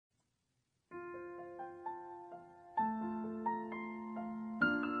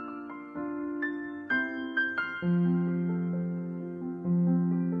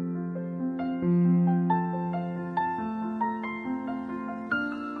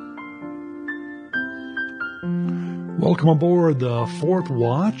Welcome aboard the Fourth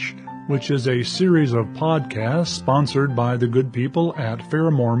Watch, which is a series of podcasts sponsored by the good people at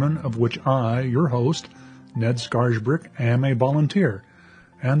Fair Mormon, of which I, your host, Ned Scarsbrick, am a volunteer.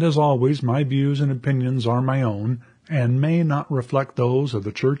 And as always, my views and opinions are my own and may not reflect those of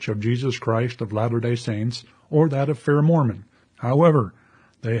the Church of Jesus Christ of Latter-day Saints or that of Fair Mormon. However,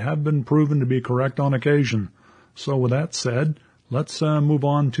 they have been proven to be correct on occasion. So with that said, let's move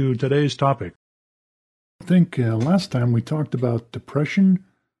on to today's topic. I think last time we talked about depression,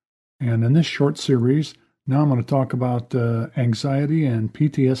 and in this short series, now I'm going to talk about anxiety and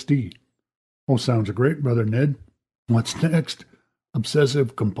PTSD. Oh, sounds great, Brother Ned. What's next?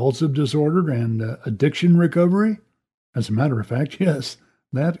 Obsessive-compulsive disorder and addiction recovery? As a matter of fact, yes,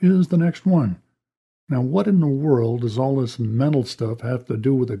 that is the next one. Now, what in the world does all this mental stuff have to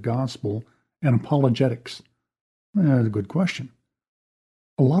do with the gospel and apologetics? That's a good question.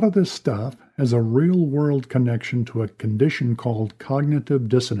 A lot of this stuff has a real-world connection to a condition called cognitive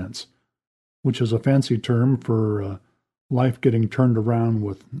dissonance, which is a fancy term for life getting turned around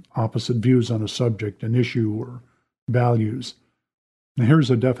with opposite views on a subject, an issue, or values. Now, here's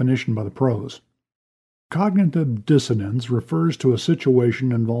a definition by the pros. Cognitive dissonance refers to a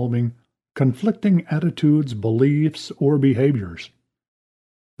situation involving conflicting attitudes, beliefs, or behaviors.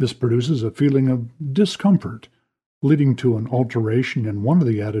 This produces a feeling of discomfort, leading to an alteration in one of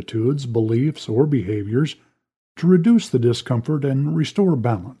the attitudes, beliefs, or behaviors to reduce the discomfort and restore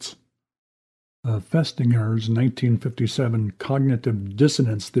balance. Festinger's 1957 cognitive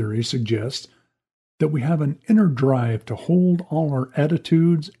dissonance theory suggests that we have an inner drive to hold all our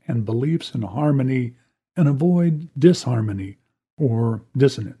attitudes and beliefs in harmony and avoid disharmony or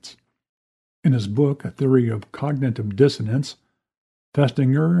dissonance. In his book, A Theory of Cognitive Dissonance,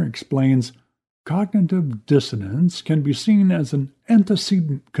 Festinger explains cognitive dissonance can be seen as an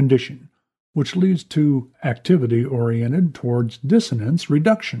antecedent condition, which leads to activity oriented towards dissonance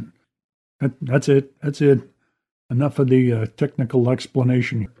reduction. That's it. Enough of the technical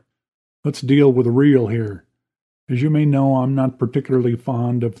explanation. Let's deal with the real here. As you may know, I'm not particularly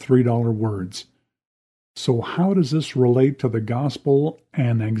fond of $3 words. So how does this relate to the gospel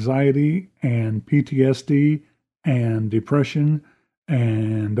and anxiety and PTSD and depression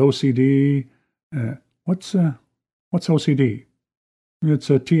and OCD? What's OCD? It's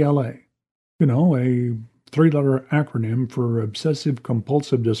a TLA. A 3-letter acronym for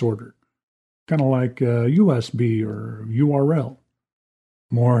obsessive-compulsive disorder. Kind of like USB or URL.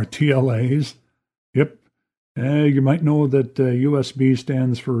 More TLAs. Yep. You might know that USB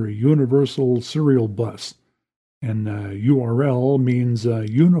stands for Universal Serial Bus, and URL means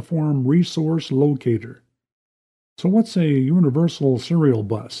Uniform Resource Locator. So what's a Universal Serial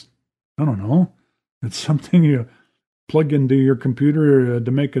Bus? I don't know. It's something you plug into your computer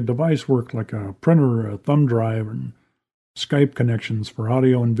to make a device work, like a printer, a thumb drive, and Skype connections for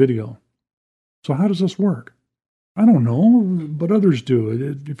audio and video. So how does this work? I don't know, but others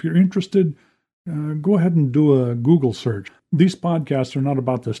do. If you're interested, go ahead and do a Google search. These podcasts are not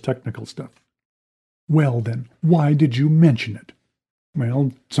about this technical stuff. Well then, why did you mention it?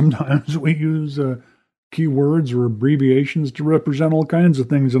 Well, sometimes we use keywords or abbreviations to represent all kinds of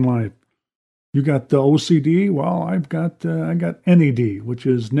things in life. You got the OCD? Well, I got NED, which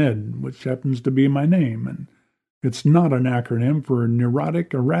is Ned, which happens to be my name, and it's not an acronym for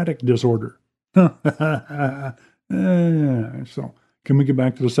neurotic erratic disorder. So, can we get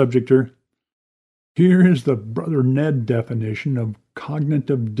back to the subject here? Here is the Brother Ned definition of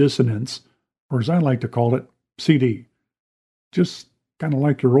cognitive dissonance, or as I like to call it, CD. Just kind of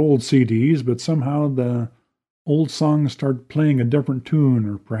like your old CDs, but somehow the old songs start playing a different tune,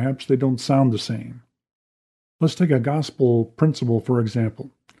 or perhaps they don't sound the same. Let's take a gospel principle, for example,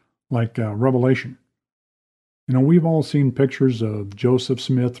 like Revelation. We've all seen pictures of Joseph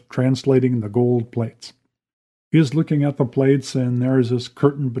Smith translating the gold plates. He's looking at the plates, and there's this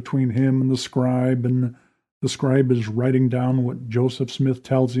curtain between him and the scribe is writing down what Joseph Smith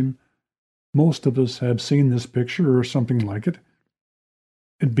tells him. Most of us have seen this picture or something like it.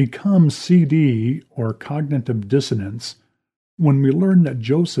 It becomes CD, or cognitive dissonance, when we learn that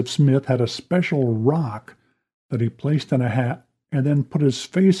Joseph Smith had a special rock that he placed in a hat and then put his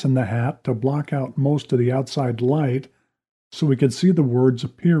face in the hat to block out most of the outside light so we could see the words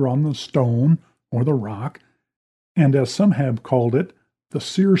appear on the stone or the rock, and as some have called it, the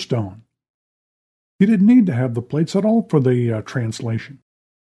seer stone. He didn't need to have the plates at all for the translation.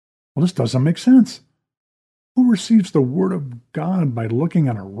 Well, this doesn't make sense. Who receives the Word of God by looking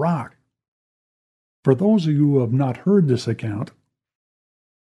at a rock? For those of you who have not heard this account,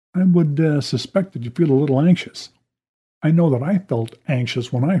 I would suspect that you feel a little anxious. I know that I felt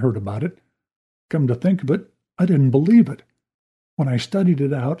anxious when I heard about it. Come to think of it, I didn't believe it. When I studied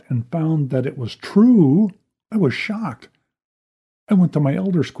it out and found that it was true, I was shocked. I went to my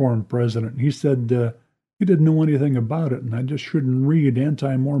elders quorum president, and he said he didn't know anything about it, and I just shouldn't read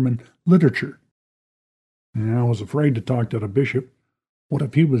anti-Mormon literature. And I was afraid to talk to the bishop. What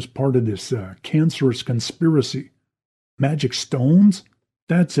if he was part of this cancerous conspiracy? Magic stones?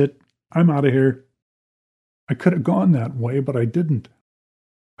 That's it. I'm out of here. I could have gone that way, but I didn't.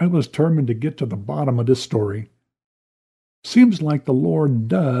 I was determined to get to the bottom of this story. Seems like the Lord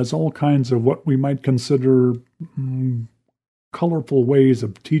does all kinds of what we might consider colorful ways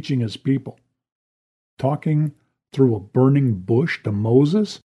of teaching his people. Talking through a burning bush to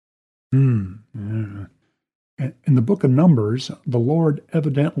Moses? In the book of Numbers, the Lord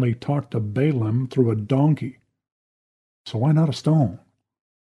evidently talked to Balaam through a donkey. So why not a stone?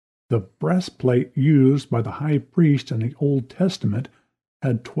 The breastplate used by the high priest in the Old Testament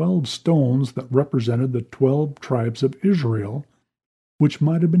had 12 stones that represented the 12 tribes of Israel, which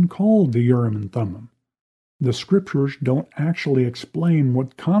might have been called the Urim and Thummim. The scriptures don't actually explain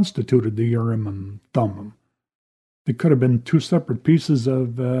what constituted the Urim and Thummim. It could have been two separate pieces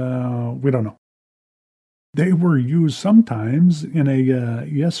of, we don't know. They were used sometimes in a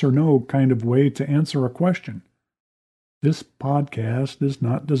yes or no kind of way to answer a question. This podcast is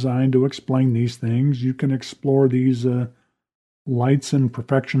not designed to explain these things. You can explore these lights and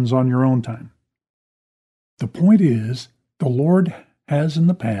perfections on your own time. The point is, the Lord has in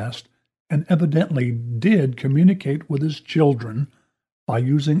the past and evidently did communicate with his children by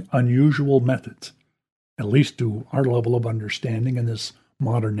using unusual methods, at least to our level of understanding in this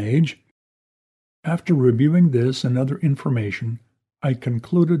modern age. After reviewing this and other information, I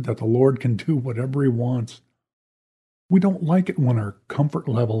concluded that the Lord can do whatever he wants. We don't like it when our comfort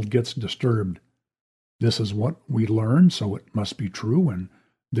level gets disturbed. This is what we learn, so it must be true, and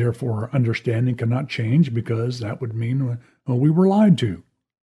therefore our understanding cannot change because that would mean we were lied to.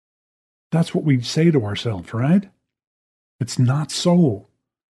 That's what we say to ourselves, right? It's not so.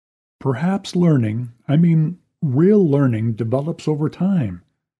 Perhaps learning, real learning, develops over time.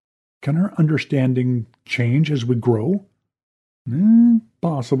 Can our understanding change as we grow?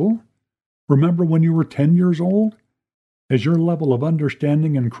 Possible. Remember when you were 10 years old? Has your level of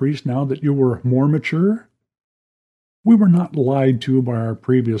understanding increased now that you were more mature? We were not lied to by our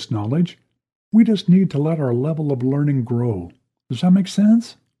previous knowledge. We just need to let our level of learning grow. Does that make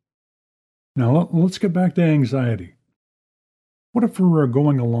sense? Now, let's get back to anxiety. What if we're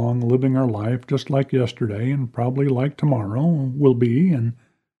going along living our life just like yesterday and probably like tomorrow will be, and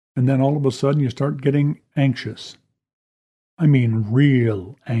then all of a sudden you start getting anxious?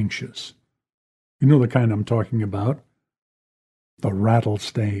 Real anxious. You know the kind I'm talking about. The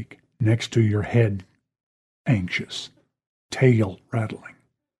rattlesnake next to your head, anxious, tail rattling,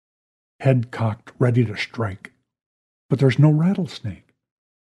 head cocked ready to strike, but there's no rattlesnake.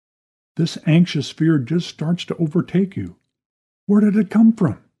 This anxious fear just starts to overtake you. Where did it come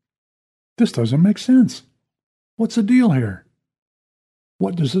from? This doesn't make sense. What's the deal here?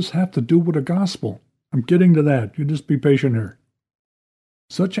 What does this have to do with the gospel? I'm getting to that. You just be patient here.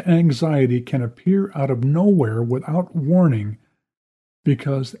 Such anxiety can appear out of nowhere without warning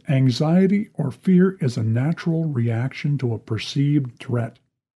because anxiety or fear is a natural reaction to a perceived threat.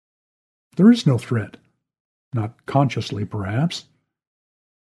 There is no threat, not consciously perhaps.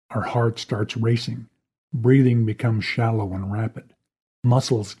 Our heart starts racing, breathing becomes shallow and rapid,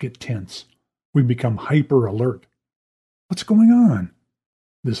 muscles get tense, we become hyper alert. What's going on?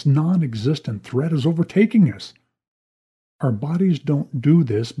 This non-existent threat is overtaking us. Our bodies don't do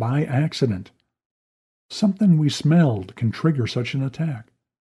this by accident. Something we smelled can trigger such an attack.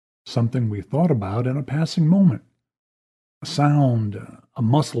 Something we thought about in a passing moment. A sound, a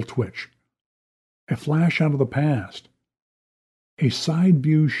muscle twitch, a flash out of the past, a side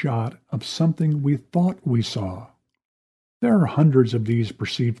view shot of something we thought we saw. There are hundreds of these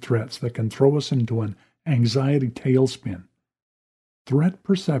perceived threats that can throw us into an anxiety tailspin. Threat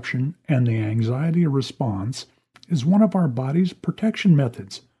perception and the anxiety response is one of our body's protection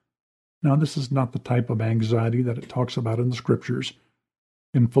methods. Now, this is not the type of anxiety that it talks about in the scriptures.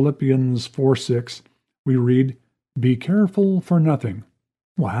 In Philippians 4:6, we read, "Be careful for nothing."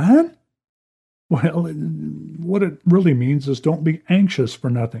 What? Well, what it really means is don't be anxious for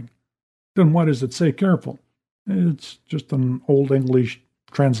nothing. Then why does it say careful? It's just an old English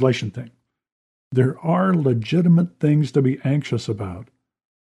translation thing. There are legitimate things to be anxious about.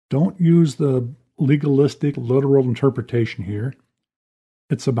 Don't use the legalistic, literal interpretation here.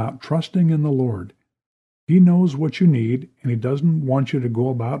 It's about trusting in the Lord. He knows what you need, and He doesn't want you to go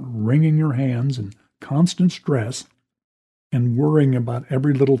about wringing your hands in constant stress and worrying about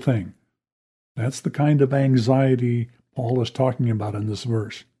every little thing. That's the kind of anxiety Paul is talking about in this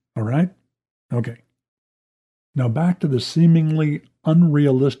verse. All right? Okay. Now back to the seemingly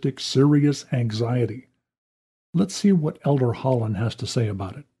unrealistic, serious anxiety. Let's see what Elder Holland has to say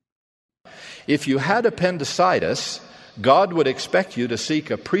about it. If you had appendicitis, God would expect you to seek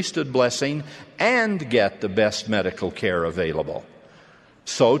a priesthood blessing and get the best medical care available.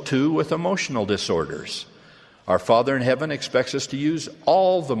 So too with emotional disorders. Our Father in heaven expects us to use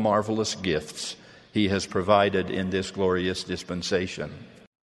all the marvelous gifts He has provided in this glorious dispensation.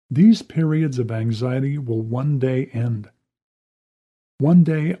 These periods of anxiety will one day end. One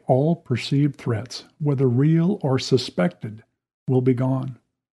day all perceived threats, whether real or suspected, will be gone.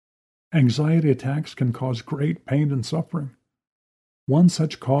 Anxiety attacks can cause great pain and suffering. One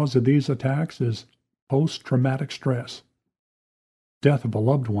such cause of these attacks is post-traumatic stress, death of a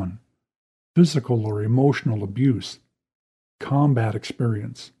loved one, physical or emotional abuse, combat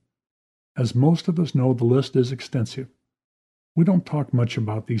experience. As most of us know, the list is extensive. We don't talk much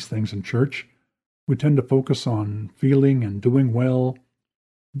about these things in church. We tend to focus on feeling and doing well,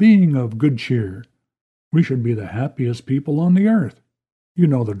 being of good cheer. We should be the happiest people on the earth. You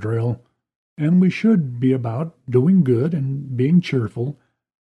know the drill. And we should be about doing good and being cheerful,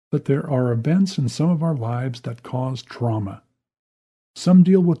 but there are events in some of our lives that cause trauma. Some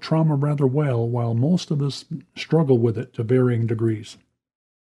deal with trauma rather well, while most of us struggle with it to varying degrees.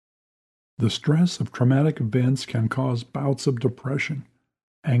 The stress of traumatic events can cause bouts of depression,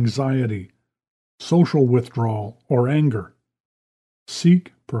 anxiety, social withdrawal, or anger.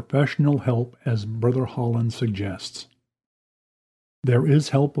 Seek professional help, as Brother Holland suggests. There is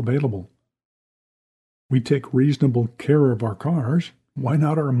help available. We take reasonable care of our cars. Why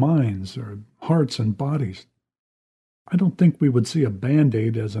not our minds, our hearts, and bodies? I don't think we would see a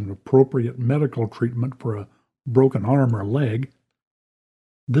Band-Aid as an appropriate medical treatment for a broken arm or leg.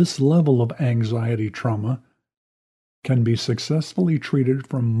 This level of anxiety trauma can be successfully treated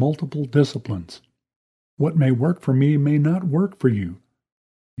from multiple disciplines. What may work for me may not work for you.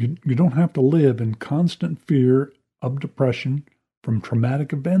 You don't have to live in constant fear of depression from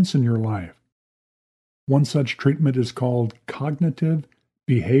traumatic events in your life. One such treatment is called cognitive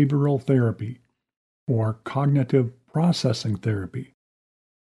behavioral therapy, or cognitive processing therapy.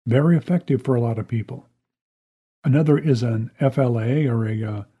 Very effective for a lot of people. Another is an FLA, or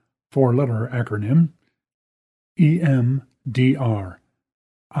a four-letter acronym, EMDR,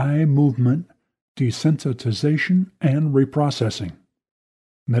 Eye Movement Desensitization and Reprocessing.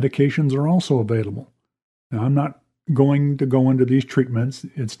 Medications are also available. Now, I'm not going to go into these treatments.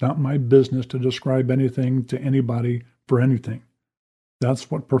 It's not my business to describe anything to anybody for anything. That's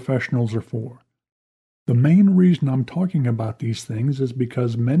what professionals are for. The main reason I'm talking about these things is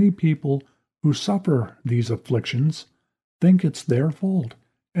because many people who suffer these afflictions think it's their fault,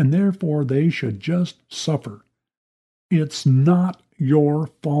 and therefore they should just suffer. It's not your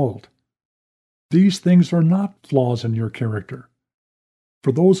fault. These things are not flaws in your character.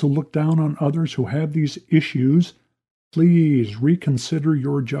 For those who look down on others who have these issues, please reconsider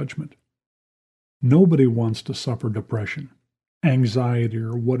your judgment. Nobody wants to suffer depression, anxiety,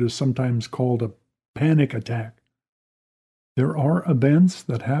 or what is sometimes called a panic attack. There are events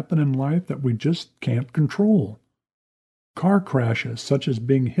that happen in life that we just can't control. Car crashes, such as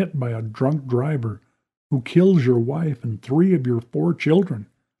being hit by a drunk driver who kills your wife and 3 of your 4 children.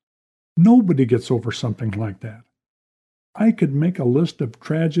 Nobody gets over something like that. I could make a list of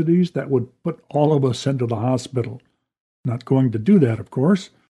tragedies that would put all of us into the hospital. Not going to do that, of course.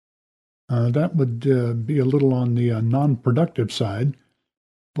 That would be a little on the non-productive side,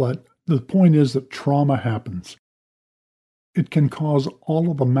 but the point is that trauma happens. It can cause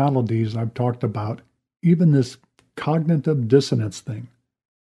all of the maladies I've talked about, even this cognitive dissonance thing.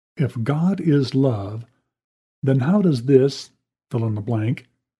 If God is love, then how does this, fill in the blank,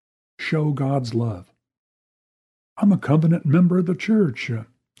 show God's love? I'm a covenant member of the church.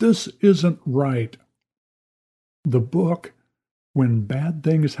 This isn't right. The book, When Bad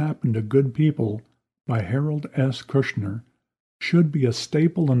Things Happen to Good People, by Harold S. Kushner, should be a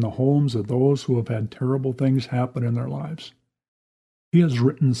staple in the homes of those who have had terrible things happen in their lives. He has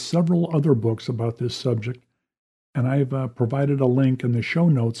written several other books about this subject, and I've provided a link in the show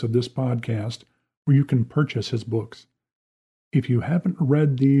notes of this podcast where you can purchase his books. If you haven't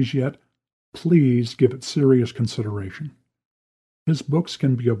read these yet, please give it serious consideration. His books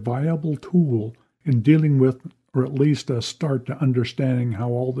can be a viable tool in dealing with, or at least a start to understanding how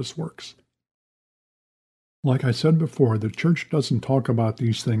all this works. Like I said before, the church doesn't talk about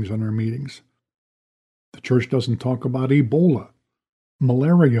these things in our meetings. The church doesn't talk about Ebola,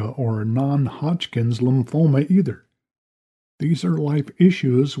 malaria, or non-Hodgkin's lymphoma either. These are life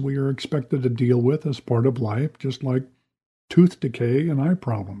issues we are expected to deal with as part of life, just like tooth decay and eye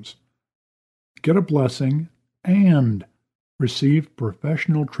problems. Get a blessing and receive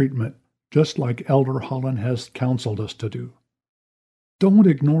professional treatment, just like Elder Holland has counseled us to do. Don't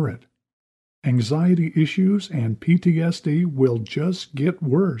ignore it. Anxiety issues and PTSD will just get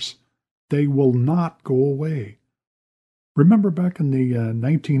worse. They will not go away. Remember back in the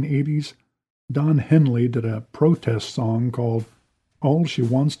 1980s, Don Henley did a protest song called All She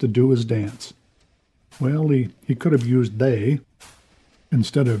Wants to Do Is Dance. Well, he could have used they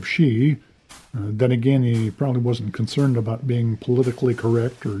instead of she. Then again, he probably wasn't concerned about being politically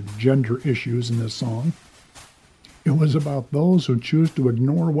correct or gender issues in this song. It was about those who choose to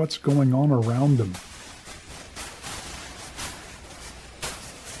ignore what's going on around them.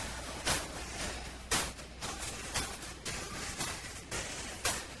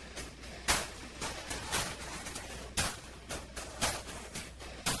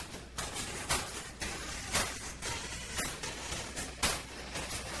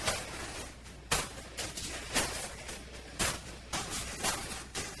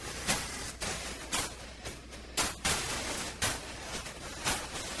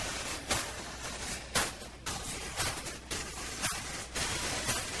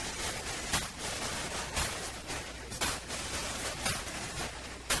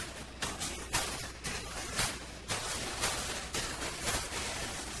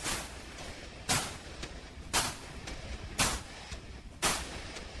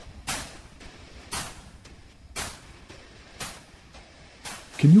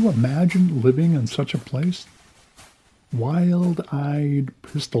 Can you imagine living in such a place? Wild-eyed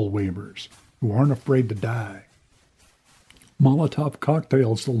pistol wavers who aren't afraid to die. Molotov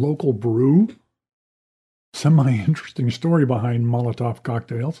cocktails, the local brew. Semi-interesting story behind Molotov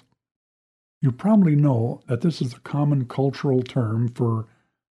cocktails. You probably know that this is a common cultural term for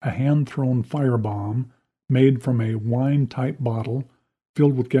a hand-thrown firebomb made from a wine-type bottle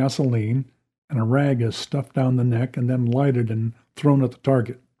filled with gasoline, and a rag is stuffed down the neck and then lighted and thrown at the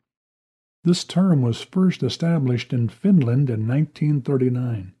target. This term was first established in Finland in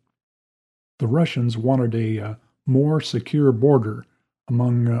 1939. The Russians wanted a more secure border,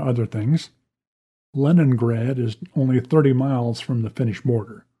 among other things. Leningrad is only 30 miles from the Finnish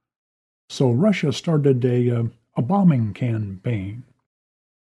border. So Russia started a bombing campaign.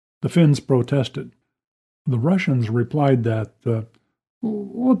 The Finns protested. The Russians replied that,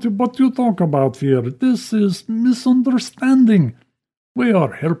 what you talk about here? This is misunderstanding. We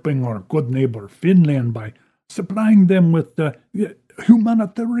are helping our good neighbor Finland by supplying them with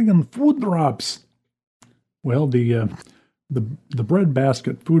humanitarian food drops. Well, the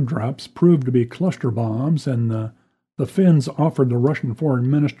breadbasket food drops proved to be cluster bombs, and the Finns offered the Russian Foreign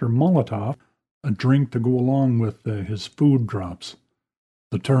Minister Molotov a drink to go along with his food drops.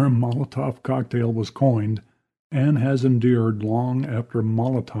 The term Molotov cocktail was coined and has endured long after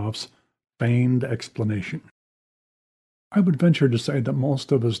Molotov's feigned explanation. I would venture to say that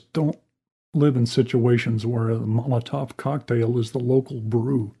most of us don't live in situations where a Molotov cocktail is the local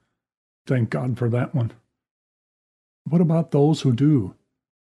brew. Thank God for that one. What about those who do?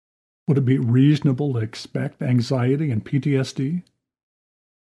 Would it be reasonable to expect anxiety and PTSD?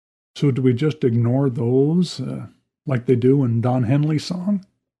 So do we just ignore those like they do in Don Henley's song?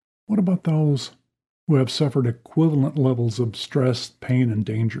 What about those who have suffered equivalent levels of stress, pain, and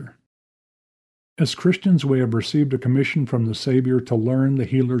danger? As Christians, we have received a commission from the Savior to learn the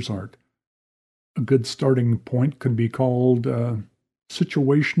healer's art. A good starting point could be called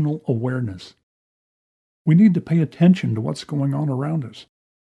situational awareness. We need to pay attention to what's going on around us.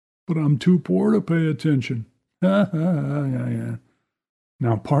 But I'm too poor to pay attention. Yeah.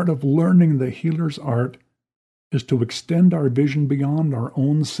 Now, part of learning the healer's art is to extend our vision beyond our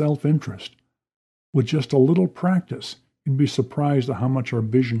own self-interest. With just a little practice, you'd be surprised at how much our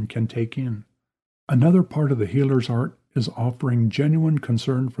vision can take in. Another part of the healer's art is offering genuine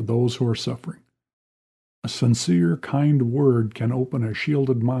concern for those who are suffering. A sincere, kind word can open a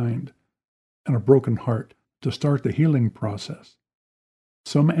shielded mind and a broken heart to start the healing process.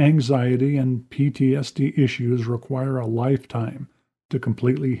 Some anxiety and PTSD issues require a lifetime to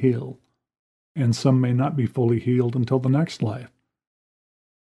completely heal, and some may not be fully healed until the next life.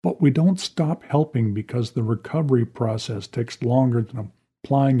 But we don't stop helping because the recovery process takes longer than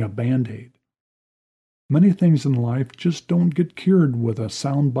applying a Band-Aid. Many things in life just don't get cured with a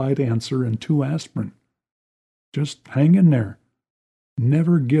soundbite answer and 2 aspirin. Just hang in there.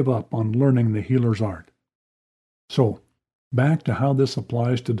 Never give up on learning the healer's art. So, back to how this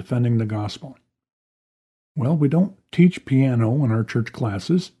applies to defending the gospel. Well, we don't teach piano in our church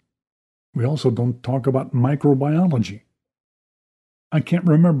classes. We also don't talk about microbiology. I can't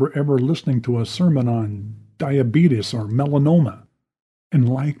remember ever listening to a sermon on diabetes or melanoma. In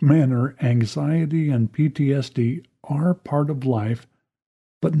like manner, anxiety and PTSD are part of life,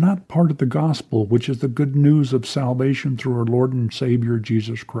 but not part of the gospel, which is the good news of salvation through our Lord and Savior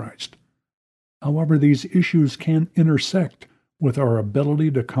Jesus Christ. However, these issues can intersect with our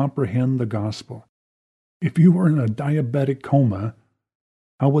ability to comprehend the gospel. If you were in a diabetic coma,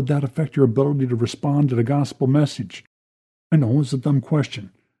 how would that affect your ability to respond to the gospel message? I know it's a dumb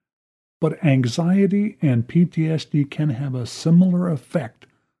question, but anxiety and PTSD can have a similar effect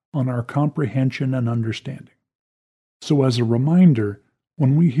on our comprehension and understanding. So as a reminder,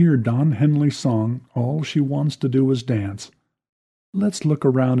 when we hear Don Henley's song, All She Wants to Do Is Dance, let's look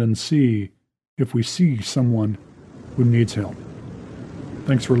around and see if we see someone who needs help.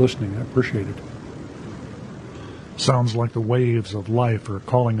 Thanks for listening. I appreciate it. Sounds like the waves of life are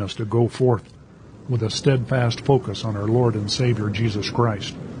calling us to go forth with a steadfast focus on our Lord and Savior Jesus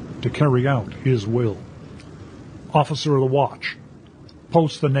Christ, to carry out His will. Officer of the Watch,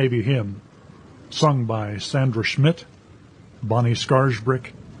 Post the Navy Hymn, sung by Sandra Schmidt, Bonnie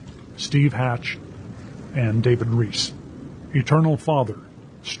Skarsbrick, Steve Hatch, and David Reese. Eternal Father,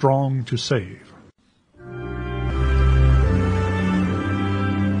 strong to save.